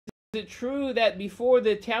Is it true that before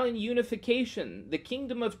the Italian unification, the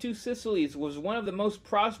Kingdom of Two Sicilies was one of the most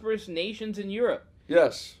prosperous nations in Europe?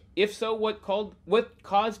 Yes. If so, what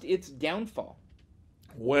caused its downfall?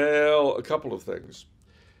 Well, a couple of things.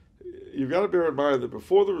 You've got to bear in mind that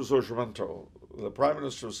before the Risorgimento, the Prime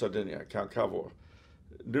Minister of Sardinia, Count Cavour,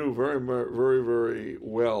 knew very, very, very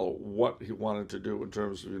well what he wanted to do in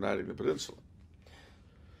terms of uniting the peninsula.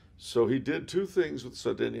 So he did two things with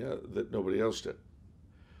Sardinia that nobody else did.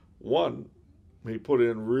 One, he put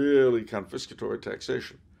in really confiscatory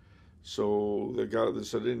taxation. So the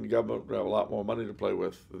Sardinian government would have a lot more money to play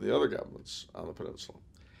with than the other governments on the peninsula.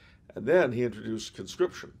 And then he introduced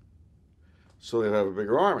conscription. So they'd have a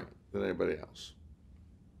bigger army than anybody else.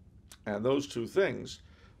 And those two things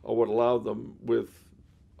are what allowed them, with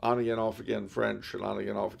on again, off again French and on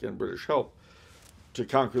again, off again British help, to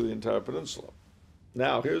conquer the entire peninsula.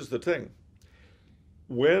 Now, here's the thing.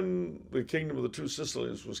 When the Kingdom of the Two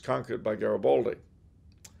Sicilies was conquered by Garibaldi,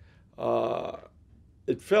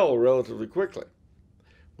 it fell relatively quickly.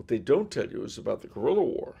 What they don't tell you is about the guerrilla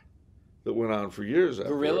war that went on for years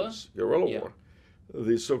afterwards. Guerrilla Yeah. war.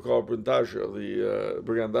 The so-called brigandage, the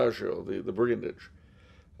brigandage.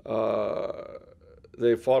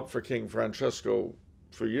 They fought for King Francesco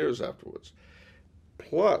for years afterwards.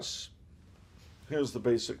 Plus, here's the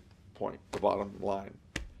basic point, the bottom line.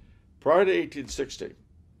 Prior to 1860,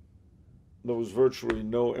 there was virtually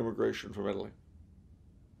no immigration from Italy.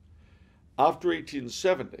 After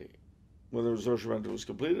 1870, when the Risorgimento was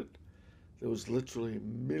completed, there was literally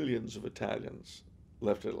millions of Italians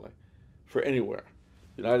left Italy for anywhere.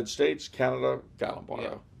 United States, Canada, Gallimbardo.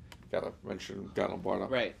 Yeah. Gotta mention Gallimbardo.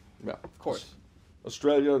 Right. Yeah. Of course.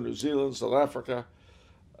 Australia, New Zealand, South Africa,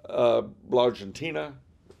 Argentina,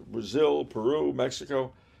 Brazil, Peru,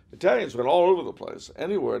 Mexico. Italians went all over the place,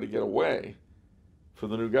 anywhere to get away from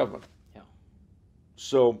the new government. Yeah.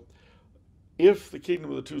 So, if the Kingdom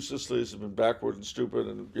of the Two Sicilies had been backward and stupid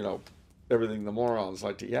and, everything the morons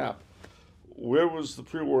like to yap, where was the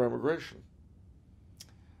pre-war immigration?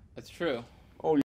 That's true.